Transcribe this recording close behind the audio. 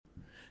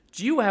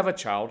Do you have a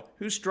child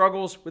who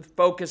struggles with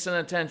focus and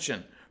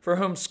attention, for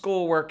whom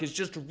schoolwork is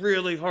just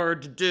really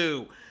hard to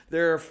do?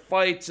 There are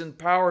fights and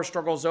power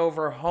struggles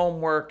over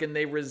homework, and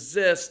they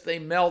resist, they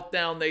melt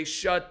down, they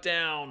shut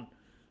down.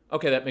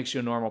 Okay, that makes you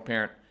a normal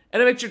parent.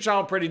 And it makes your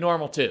child pretty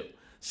normal too.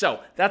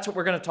 So that's what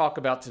we're going to talk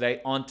about today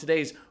on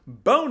today's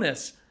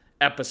bonus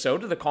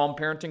episode of the Calm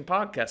Parenting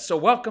Podcast. So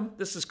welcome.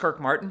 This is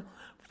Kirk Martin,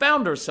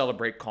 founder of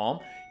Celebrate Calm.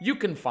 You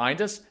can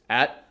find us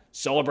at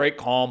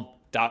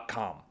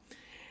celebratecalm.com.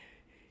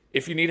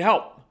 If you need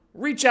help,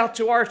 reach out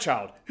to our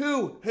child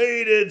who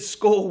hated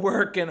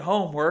schoolwork and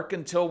homework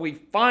until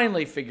we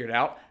finally figured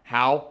out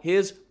how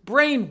his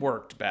brain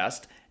worked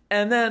best.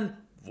 And then,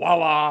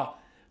 voila,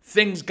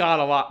 things got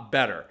a lot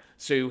better.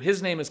 So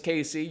his name is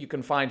Casey. You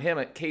can find him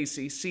at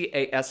Casey,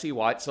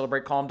 C-A-S-E-Y, at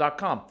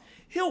celebratecalm.com.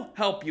 He'll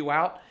help you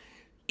out.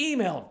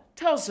 Email him.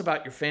 Tell us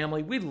about your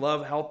family. We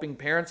love helping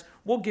parents.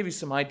 We'll give you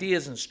some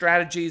ideas and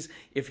strategies.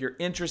 If you're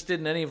interested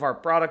in any of our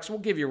products, we'll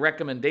give you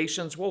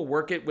recommendations. We'll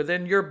work it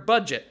within your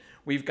budget.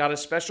 We've got a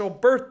special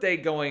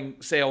birthday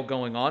sale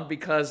going on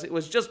because it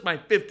was just my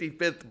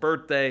 55th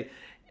birthday,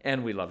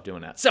 and we love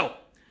doing that. So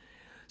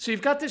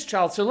you've got this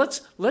child. So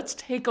let's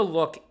take a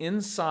look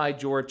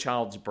inside your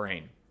child's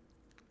brain.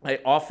 I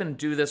often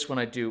do this when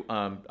I do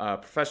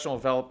professional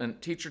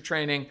development teacher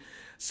training.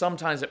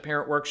 Sometimes at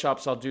parent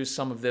workshops, I'll do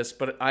some of this,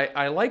 but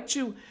I like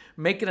to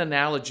make an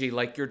analogy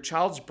like your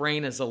child's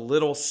brain is a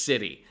little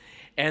city,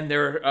 and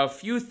there are a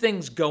few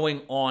things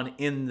going on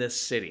in this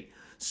city.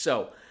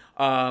 So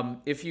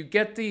if you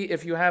have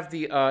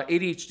the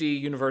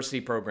ADHD University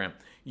program,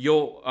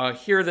 you'll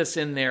hear this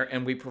in there,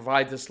 and we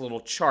provide this little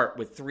chart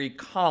with 3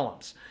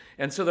 columns.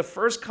 And so the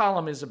first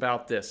column is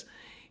about this.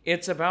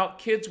 It's about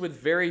kids with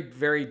very,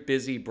 very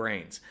busy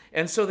brains.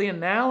 And so the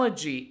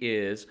analogy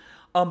is,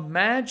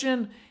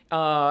 imagine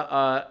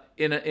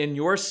in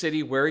your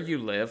city where you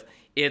live,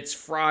 it's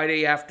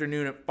Friday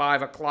afternoon at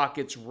 5 o'clock,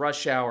 it's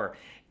rush hour,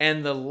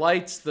 and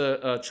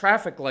the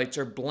traffic lights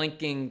are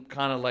blinking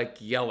kind of like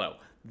yellow.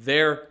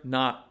 They're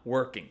not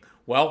working.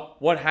 Well,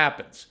 what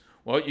happens?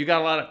 Well, you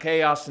got a lot of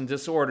chaos and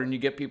disorder, and you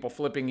get people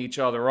flipping each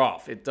other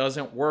off. It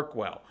doesn't work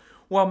well.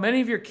 Well,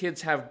 many of your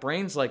kids have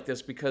brains like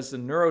this because the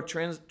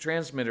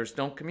neurotransmitters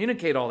don't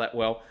communicate all that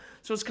well.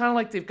 So it's kind of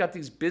like they've got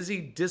these busy,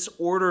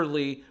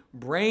 disorderly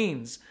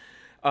brains.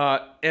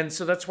 And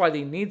so that's why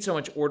they need so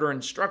much order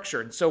and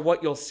structure. And so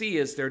what you'll see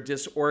is they're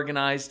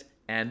disorganized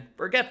and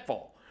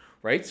forgetful,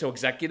 right? So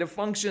executive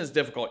function is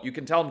difficult. You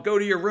can tell them, go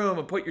to your room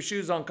and put your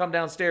shoes on, come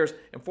downstairs.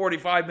 And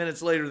 45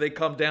 minutes later, they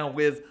come down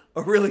with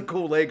a really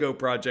cool Lego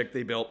project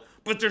they built,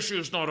 but their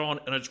shoe's not on,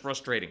 and it's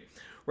frustrating.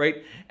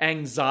 Right?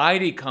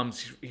 Anxiety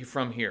comes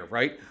from here,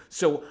 right?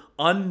 So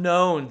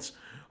unknowns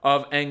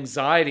of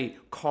anxiety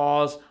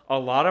cause a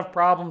lot of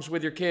problems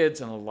with your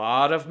kids and a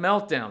lot of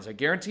meltdowns. I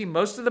guarantee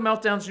most of the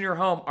meltdowns in your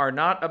home are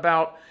not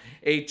about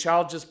a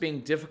child just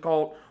being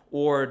difficult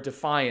or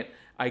defiant.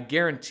 I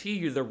guarantee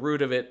you the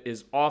root of it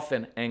is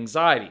often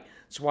anxiety.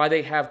 It's why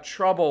they have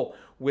trouble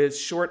with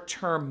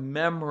short-term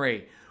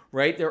memory,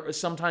 right?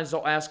 Sometimes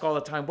they'll ask all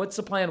the time, what's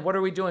the plan? What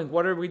are we doing?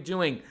 What are we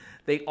doing?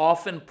 They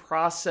often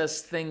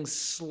process things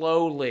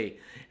slowly.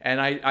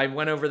 And I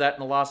went over that in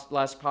the last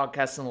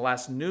podcast and the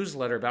last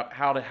newsletter about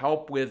how to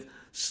help with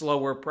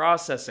slower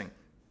processing.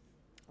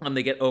 When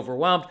they get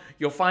overwhelmed,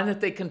 you'll find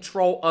that they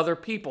control other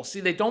people.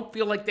 See, they don't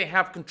feel like they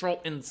have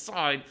control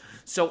inside.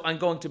 So I'm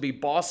going to be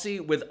bossy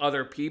with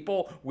other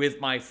people,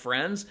 with my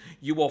friends.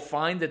 You will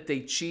find that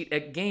they cheat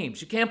at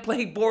games. You can't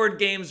play board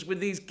games with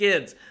these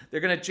kids. They're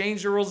going to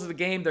change the rules of the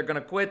game. They're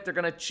going to quit. They're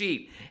going to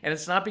cheat. And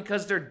it's not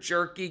because they're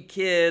jerky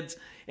kids.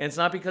 And it's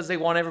not because they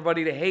want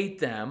everybody to hate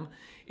them.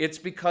 It's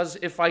because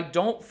if I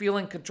don't feel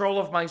in control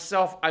of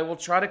myself, I will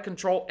try to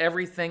control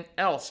everything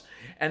else.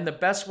 And the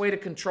best way to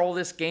control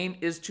this game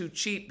is to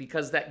cheat,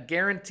 because that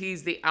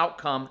guarantees the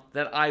outcome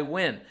that I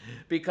win.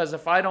 Because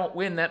if I don't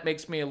win, that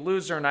makes me a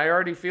loser, and I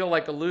already feel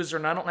like a loser,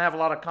 and I don't have a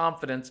lot of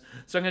confidence.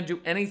 So I'm going to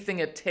do anything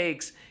it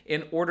takes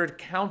in order to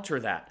counter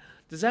that.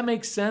 Does that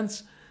make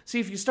sense? See,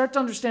 if you start to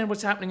understand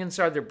what's happening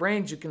inside their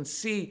brains, you can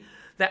see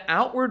that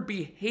outward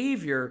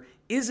behavior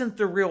isn't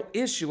the real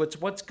issue. It's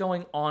what's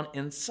going on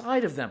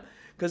inside of them,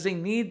 because they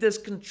need this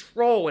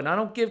control. And I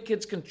don't give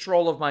kids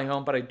control of my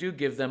home, but I do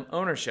give them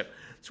ownership.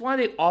 That's why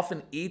they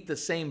often eat the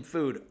same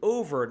food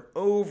over and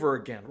over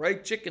again,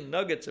 right? Chicken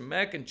nuggets and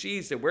mac and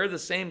cheese. They wear the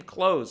same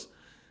clothes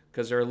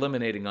because they're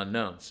eliminating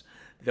unknowns.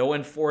 They'll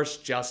enforce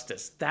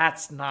justice.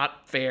 That's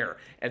not fair.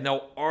 And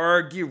they'll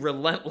argue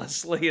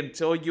relentlessly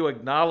until you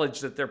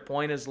acknowledge that their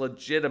point is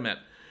legitimate.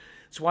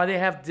 It's why they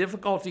have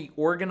difficulty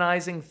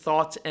organizing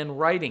thoughts and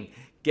writing.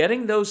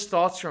 Getting those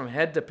thoughts from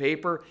head to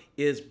paper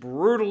is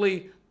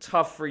brutally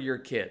tough for your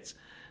kids.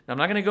 Now, I'm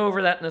not going to go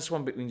over that in this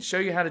one, but we can show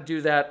you how to do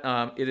that.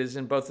 It is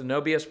in both the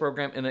No BS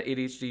program and the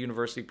ADHD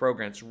University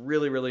program. It's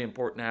really, really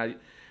important how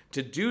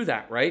to do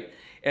that, right?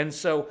 And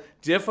so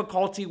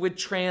difficulty with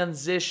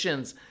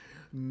transitions.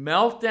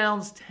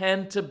 Meltdowns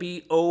tend to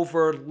be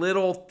over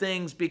little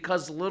things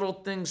because little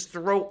things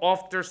throw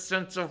off their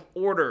sense of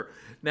order.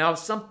 Now, if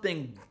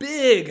something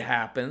big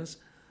happens,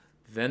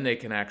 then they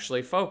can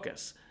actually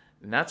focus.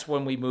 And that's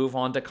when we move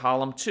on to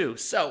column 2.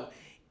 So,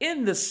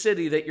 in the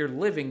city that you're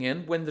living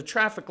in, when the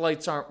traffic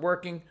lights aren't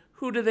working,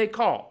 who do they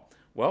call?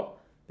 Well,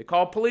 they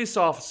call a police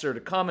officer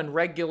to come and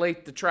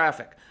regulate the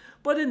traffic.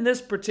 But in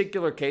this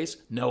particular case,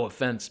 no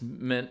offense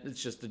meant,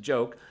 it's just a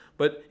joke,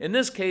 but in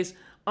this case,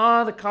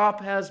 the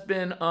cop has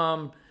been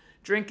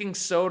drinking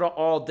soda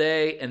all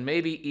day and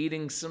maybe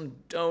eating some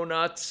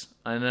donuts.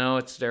 I know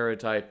it's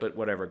stereotype, but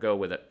whatever, go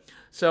with it.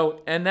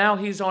 So, and now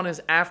he's on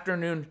his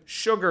afternoon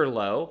sugar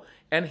low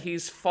and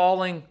he's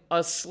falling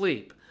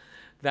asleep.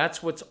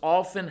 That's what's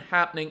often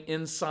happening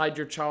inside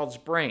your child's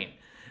brain.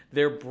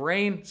 Their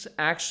brains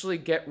actually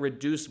get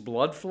reduced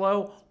blood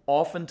flow.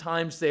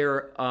 Oftentimes they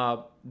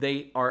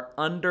are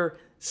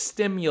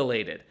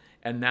understimulated.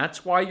 And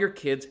that's why your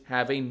kids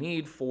have a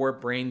need for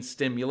brain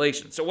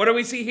stimulation. So what do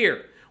we see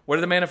here? What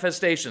are the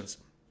manifestations?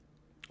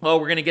 Oh,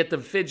 we're going to get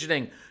them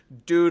fidgeting,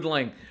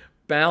 doodling,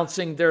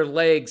 bouncing their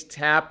legs,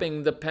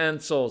 tapping the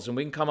pencils, and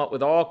we can come up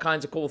with all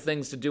kinds of cool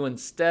things to do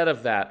instead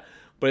of that.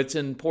 But it's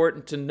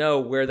important to know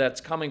where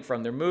that's coming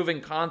from. They're moving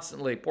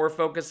constantly, poor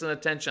focus and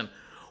attention.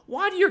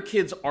 Why do your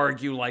kids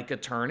argue like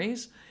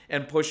attorneys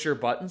and push your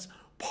buttons?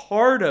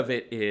 Part of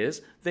it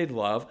is they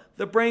love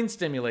the brain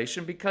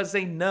stimulation because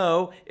they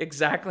know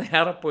exactly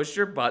how to push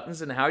your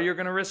buttons and how you're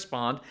going to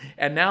respond.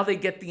 And now they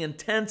get the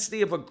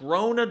intensity of a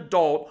grown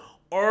adult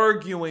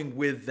arguing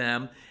with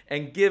them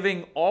and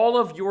giving all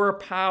of your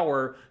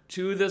power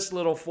to this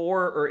little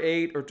 4 or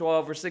 8 or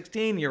 12 or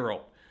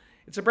 16-year-old.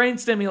 It's a brain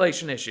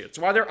stimulation issue. It's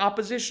why they're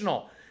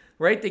oppositional,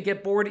 right? They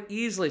get bored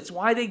easily. It's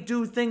why they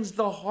do things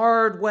the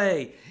hard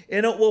way.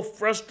 And it will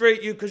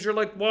frustrate you because you're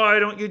like, why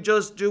don't you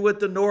just do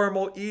it the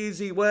normal,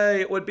 easy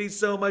way? It would be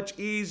so much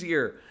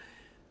easier.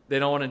 They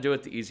don't want to do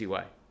it the easy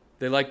way.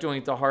 They like doing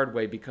it the hard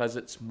way because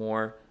it's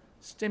more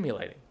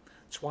stimulating.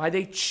 It's why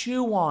they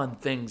chew on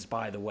things,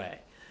 by the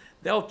way.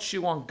 They'll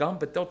chew on gum,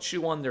 but they'll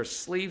chew on their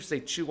sleeves. They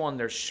chew on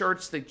their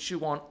shirts. They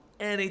chew on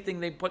anything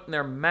they put in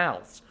their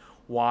mouths.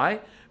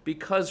 Why?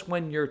 Because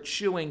when you're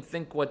chewing,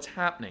 think what's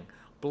happening.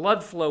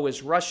 Blood flow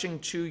is rushing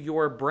to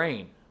your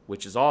brain,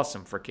 which is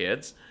awesome for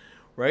kids,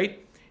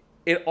 right?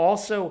 It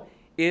also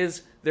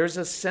is, there's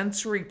a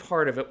sensory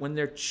part of it. When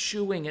they're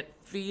chewing, it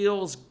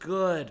feels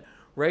good,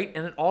 right?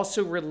 And it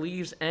also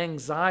relieves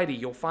anxiety.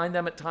 You'll find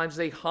them at times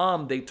they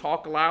hum, they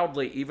talk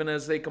loudly, even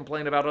as they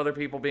complain about other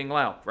people being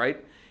loud,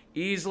 right?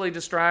 Easily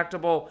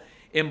distractible,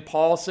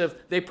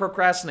 impulsive. They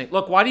procrastinate.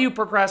 Look, why do you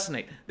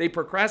procrastinate? They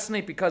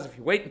procrastinate because if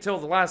you wait until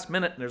the last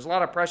minute and there's a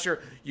lot of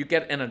pressure, you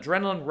get an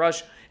adrenaline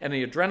rush, and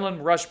the adrenaline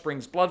rush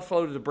brings blood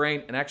flow to the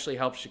brain and actually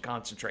helps you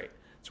concentrate.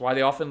 That's why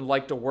they often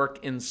like to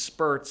work in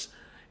spurts,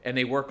 and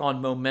they work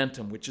on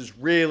momentum, which is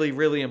really,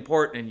 really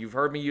important. And you've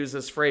heard me use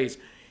this phrase.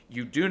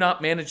 You do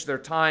not manage their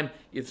time.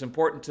 It's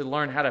important to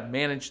learn how to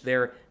manage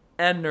their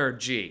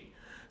energy.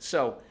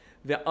 So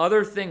the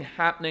other thing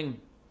happening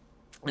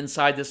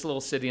inside this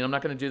little city, and I'm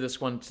not going to do this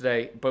one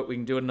today, but we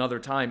can do it another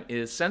time,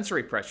 is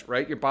sensory pressure,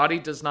 right? Your body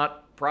does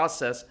not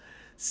process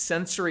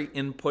sensory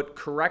input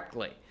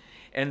correctly.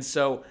 And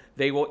so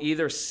they will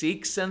either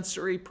seek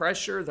sensory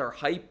pressure, they're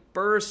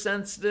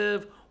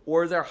hypersensitive,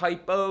 or they're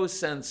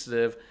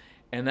hyposensitive,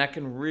 and that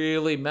can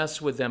really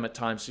mess with them at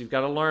times. So you've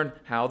got to learn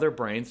how their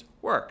brains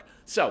work.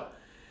 So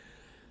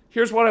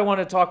here's what I want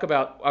to talk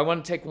about. I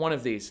want to take one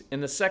of these. In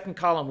the second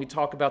column, we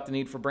talk about the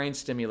need for brain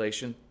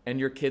stimulation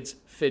and your kids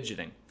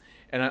fidgeting.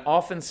 And I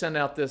often send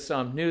out this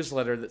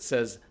newsletter that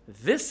says,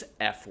 this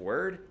F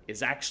word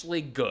is actually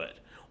good,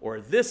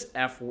 or this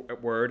F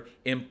word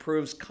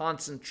improves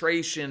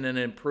concentration and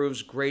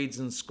improves grades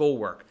in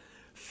schoolwork.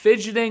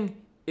 Fidgeting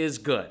is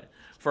good.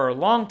 For a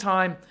long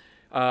time,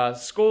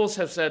 schools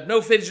have said,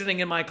 no fidgeting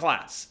in my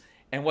class.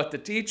 And what the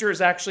teacher is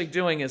actually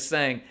doing is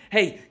saying,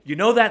 hey, you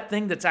know that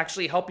thing that's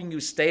actually helping you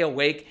stay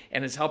awake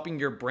and is helping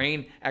your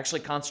brain actually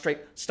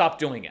concentrate? Stop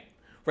doing it.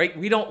 Right?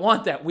 We don't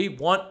want that. We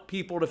want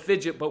people to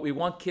fidget, but we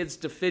want kids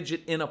to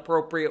fidget in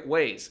appropriate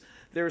ways.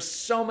 There's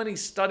so many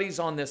studies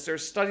on this.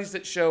 There's studies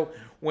that show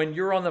when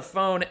you're on the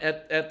phone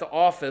at the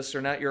office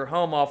or at your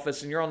home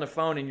office and you're on the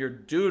phone and you're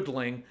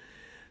doodling,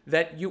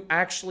 that you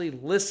actually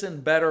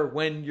listen better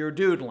when you're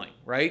doodling,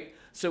 right?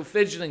 So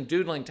fidgeting,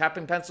 doodling,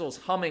 tapping pencils,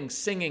 humming,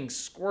 singing,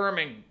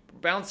 squirming,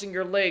 bouncing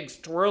your legs,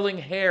 twirling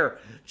hair,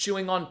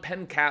 chewing on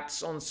pen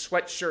caps, on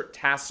sweatshirt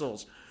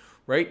tassels,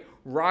 right?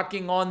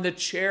 Rocking on the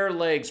chair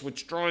legs,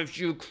 which drives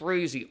you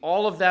crazy.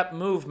 All of that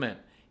movement.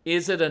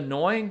 Is it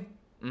annoying?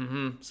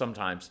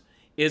 Sometimes.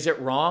 Is it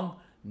wrong?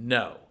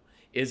 No.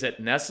 Is it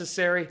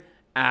necessary?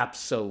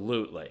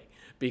 Absolutely.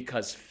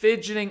 Because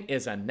fidgeting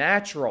is a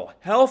natural,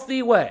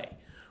 healthy way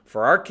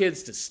for our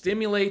kids to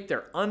stimulate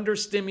their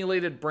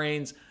understimulated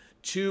brains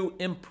to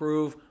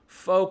improve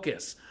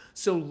focus.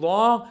 So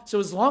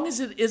as long as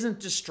it isn't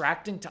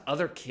distracting to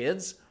other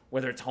kids,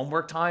 whether it's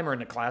homework time or in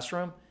the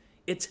classroom,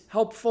 it's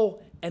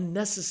helpful and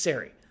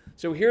necessary.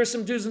 So here are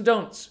some do's and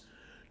don'ts.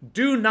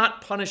 Do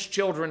not punish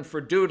children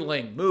for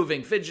doodling,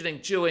 moving,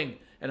 fidgeting, chewing,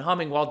 and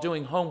humming while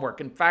doing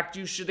homework. In fact,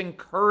 you should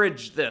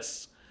encourage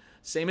this.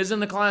 Same as in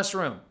the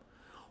classroom.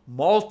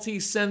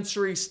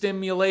 Multisensory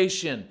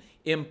stimulation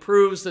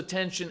improves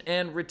attention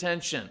and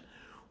retention.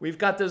 We've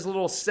got those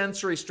little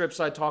sensory strips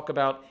I talk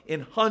about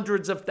in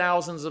hundreds of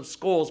thousands of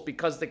schools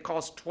because they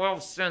cost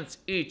 12 cents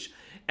each.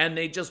 And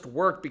they just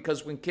work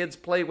because when kids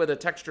play with a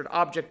textured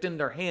object in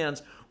their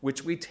hands,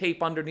 which we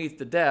tape underneath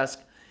the desk,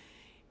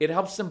 it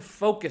helps them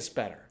focus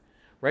better,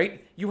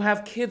 right? You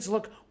have kids,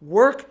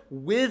 work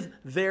with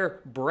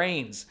their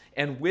brains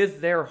and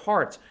with their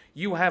hearts.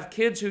 You have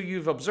kids who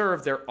you've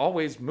observed, they're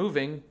always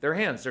moving their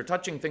hands. They're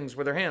touching things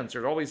with their hands.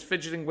 They're always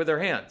fidgeting with their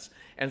hands.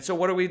 And so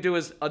what do we do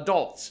as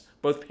adults,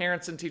 both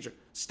parents and teachers?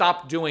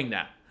 Stop doing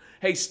that.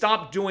 Hey,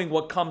 stop doing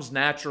what comes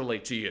naturally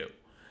to you.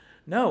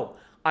 No,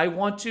 I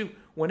want to,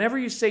 whenever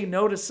you say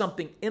no to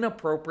something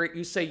inappropriate,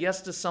 you say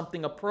yes to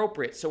something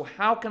appropriate. So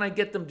how can I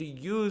get them to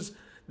use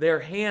their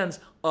hands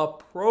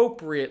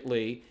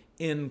appropriately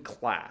in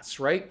class,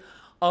 right?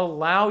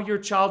 Allow your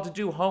child to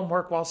do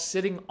homework while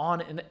sitting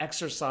on an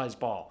exercise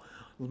ball.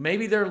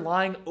 Maybe they're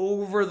lying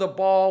over the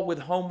ball with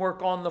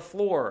homework on the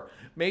floor.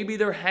 Maybe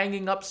they're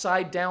hanging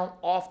upside down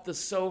off the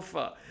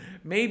sofa.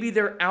 Maybe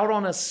they're out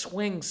on a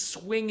swing,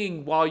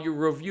 swinging while you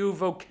review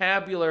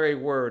vocabulary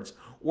words,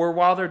 or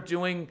while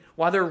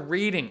they're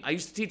reading. I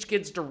used to teach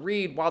kids to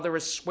read while they were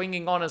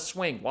swinging on a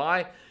swing.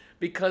 Why?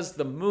 Because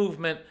the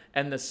movement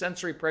and the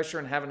sensory pressure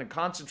and having to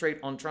concentrate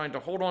on trying to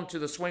hold on to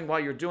the swing while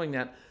you're doing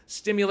that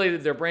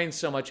stimulated their brains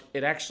so much,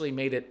 it actually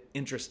made it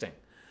interesting.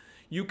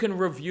 You can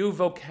review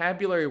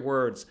vocabulary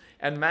words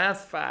and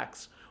math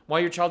facts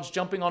while your child's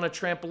jumping on a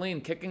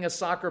trampoline, kicking a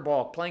soccer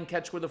ball, playing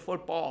catch with a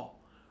football,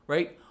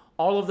 right?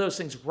 All of those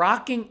things.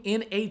 Rocking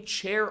in a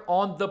chair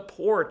on the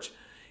porch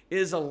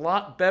is a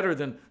lot better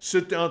than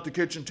sit down at the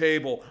kitchen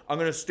table. I'm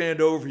going to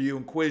stand over you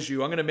and quiz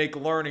you. I'm going to make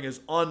learning as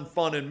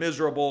unfun and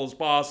miserable as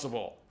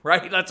possible,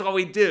 right? That's all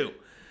we do,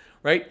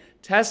 right?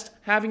 Test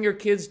having your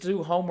kids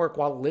do homework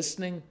while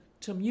listening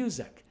to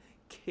music.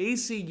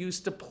 Casey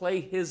used to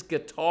play his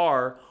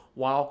guitar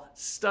while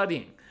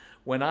studying.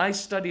 When I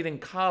studied in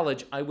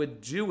college, I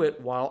would do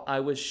it while I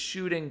was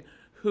shooting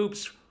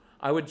hoops.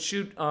 I would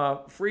shoot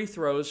free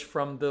throws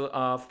from the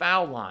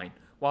foul line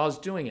while I was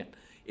doing it.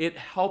 It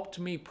helped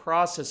me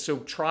process. So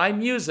try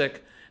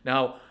music.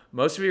 Now,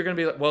 most of you are going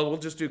to be like, well, we'll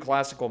just do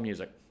classical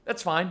music.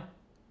 That's fine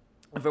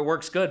if it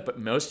works good. But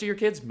most of your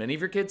kids, many of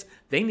your kids,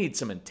 they need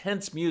some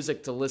intense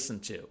music to listen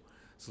to.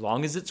 As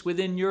long as it's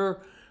within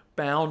your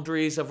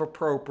boundaries of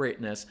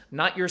appropriateness,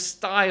 not your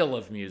style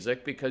of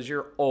music, because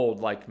you're old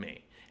like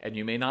me and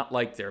you may not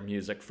like their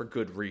music for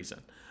good reason.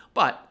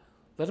 But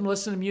let them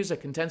listen to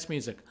music, intense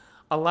music.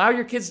 Allow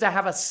your kids to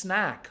have a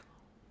snack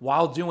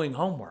while doing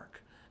homework.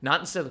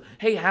 Not instead of,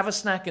 hey, have a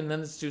snack and then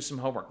let's do some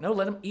homework. No,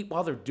 let them eat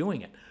while they're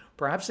doing it.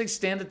 Perhaps they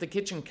stand at the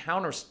kitchen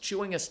counter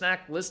chewing a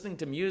snack, listening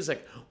to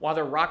music while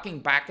they're rocking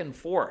back and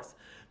forth.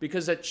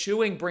 Because that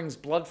chewing brings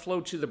blood flow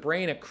to the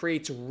brain. It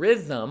creates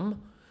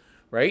rhythm,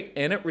 right?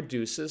 And it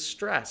reduces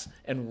stress.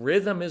 And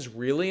rhythm is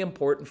really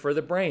important for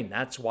the brain.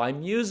 That's why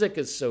music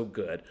is so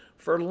good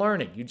for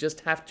learning. You just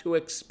have to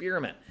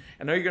experiment.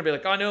 I know you're going to be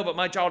like, oh, no, but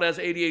my child has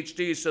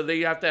ADHD, so they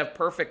have to have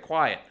perfect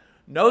quiet.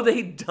 No,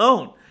 they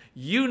don't.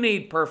 You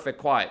need perfect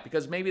quiet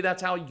because maybe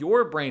that's how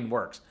your brain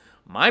works.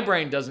 My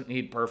brain doesn't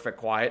need perfect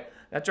quiet.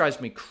 That drives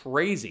me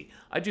crazy.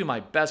 I do my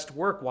best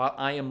work while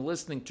I am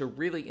listening to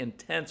really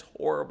intense,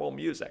 horrible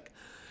music.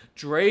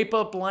 Drape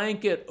a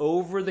blanket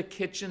over the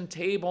kitchen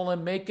table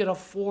and make it a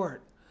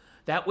fort.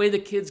 That way the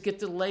kids get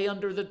to lay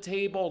under the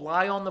table,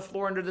 lie on the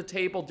floor under the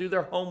table, do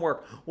their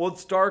homework. Well,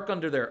 it's dark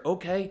under there.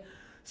 Okay.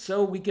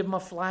 So we give them a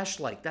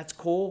flashlight. That's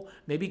cool.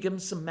 Maybe give them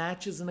some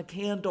matches and a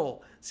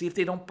candle. See if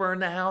they don't burn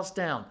the house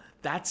down.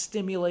 That's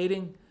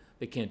stimulating.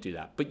 They can't do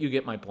that, but you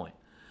get my point.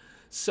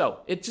 So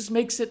it just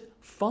makes it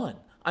fun.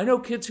 I know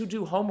kids who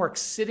do homework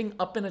sitting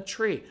up in a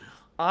tree.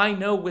 I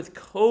know with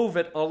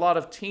COVID, a lot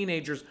of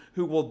teenagers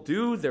who will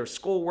do their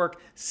schoolwork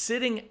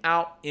sitting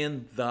out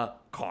in the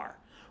car.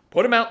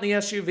 Put them out in the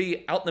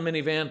SUV, out in the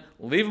minivan,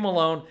 leave them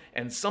alone,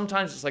 and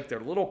sometimes it's like their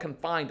little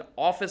confined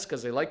office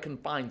because they like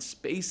confined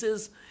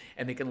spaces,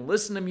 and they can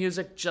listen to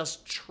music.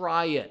 Just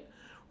try it,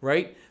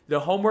 right?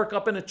 The homework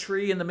up in a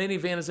tree in the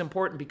minivan is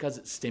important because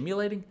it's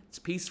stimulating, it's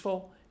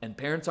peaceful, and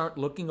parents aren't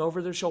looking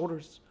over their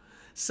shoulders.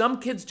 Some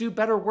kids do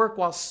better work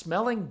while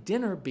smelling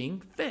dinner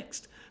being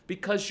fixed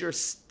because you're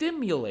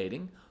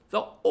stimulating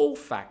the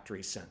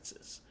olfactory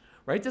senses,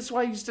 right? That's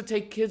why I used to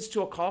take kids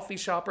to a coffee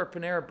shop or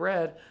Panera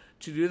Bread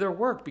to do their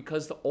work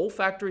because the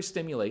olfactory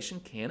stimulation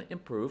can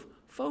improve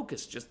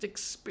focus. Just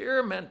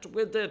experiment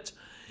with it.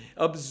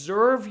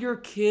 Observe your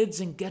kids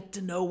and get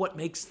to know what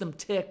makes them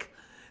tick.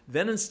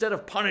 Then instead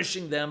of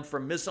punishing them for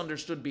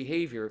misunderstood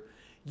behavior,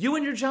 you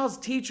and your child's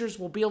teachers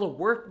will be able to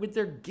work with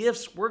their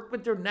gifts, work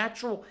with their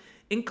natural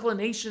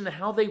inclination and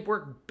how they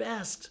work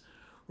best,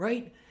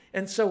 right?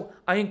 And so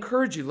I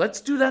encourage you,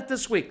 let's do that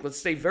this week. Let's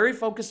stay very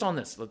focused on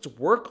this. Let's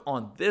work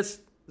on this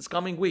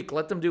coming week.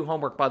 Let them do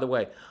homework, by the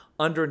way,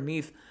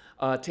 underneath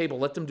table.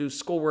 Let them do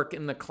schoolwork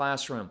in the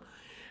classroom.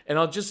 And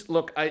I'll just,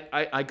 look,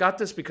 I got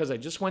this because I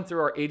just went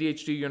through our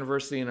ADHD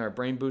University and our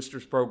Brain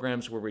Boosters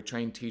programs where we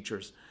train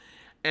teachers.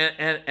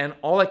 And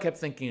all I kept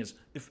thinking is,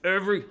 if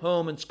every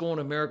home and school in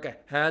America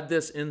had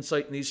this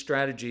insight and these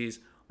strategies,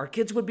 our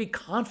kids would be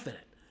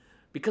confident.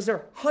 because there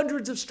are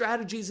hundreds of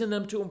strategies in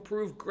them to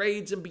improve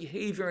grades and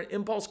behavior and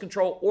impulse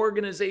control,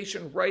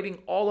 organization, writing,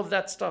 all of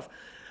that stuff.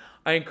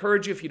 I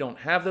encourage you, if you don't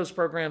have those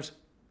programs,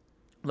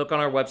 look on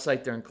our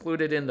website. They're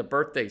included in the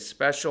birthday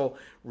special.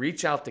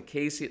 Reach out to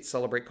Casey at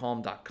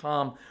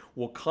celebratecalm.com.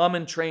 We'll come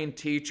and train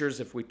teachers.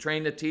 If we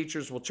train the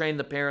teachers, we'll train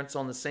the parents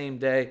on the same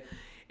day.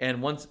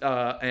 And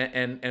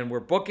we're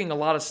booking a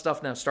lot of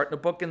stuff now, starting to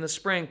book in the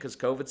spring because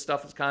COVID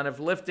stuff is kind of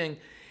lifting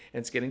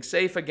and it's getting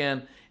safe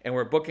again. And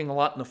we're booking a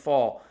lot in the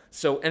fall.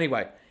 So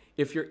anyway,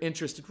 if you're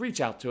interested, reach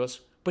out to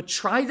us. But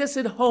try this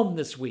at home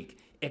this week.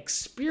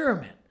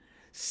 Experiment.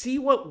 See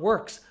what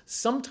works.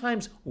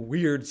 Sometimes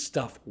weird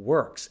stuff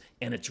works,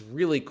 and it's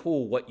really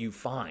cool what you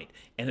find.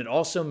 And it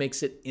also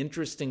makes it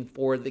interesting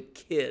for the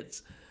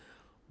kids.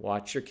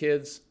 Watch your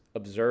kids,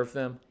 observe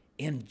them,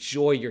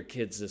 enjoy your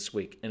kids this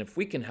week. And if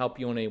we can help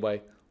you in any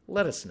way,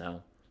 let us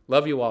know.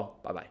 Love you all.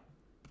 Bye-bye.